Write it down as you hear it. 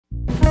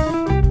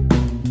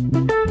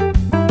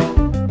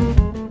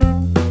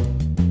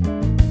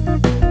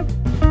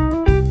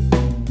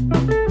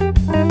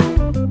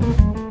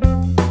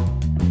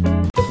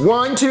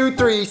2,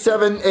 3,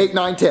 7, 8,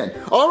 9, 10.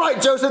 All right,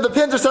 Joseph, the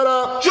pins are set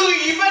up. Julie,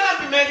 you better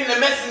not be making a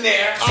mess in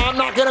there. I'm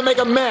not gonna make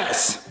a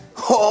mess.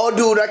 Oh,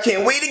 dude, I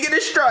can't wait to get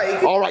a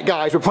strike. All right,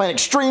 guys, we're playing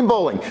extreme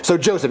bowling. So,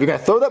 Joseph, you're gonna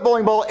throw that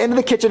bowling ball into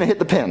the kitchen and hit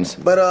the pins.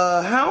 But,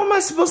 how am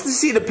I supposed to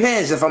see the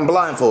pins if I'm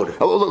blindfolded?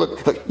 Oh,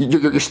 look,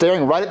 you're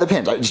staring right at the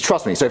pins. Just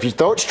trust me. So if you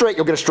throw it straight,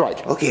 you'll get a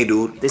strike. Okay,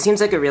 dude. This seems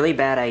like a really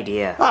bad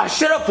idea. Ah,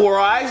 shut up, Four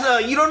Eyes.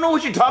 You don't know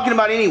what you're talking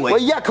about anyway.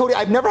 Well, yeah, Cody,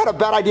 I've never had a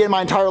bad idea in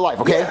my entire life,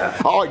 okay? Yeah.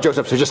 All right,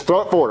 Joseph, so just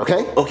throw it forward,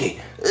 okay? Okay.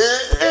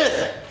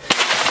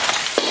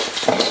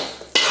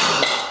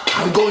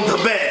 I'm going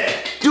to bed.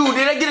 Dude,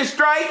 did I get a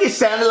strike? It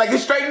sounded like a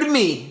strike to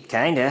me.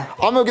 Kinda.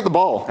 I'm gonna get the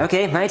ball.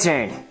 Okay, my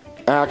turn.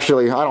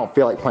 Actually, I don't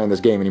feel like playing this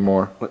game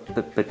anymore. But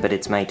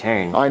it's my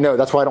turn. I know,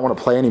 that's why I don't want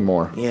to play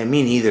anymore. Yeah,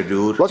 me neither,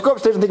 dude. Let's go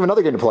upstairs and think of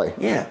another game to play.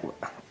 Yeah.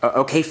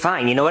 Okay,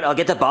 fine. You know what? I'll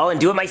get the ball and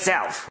do it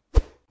myself.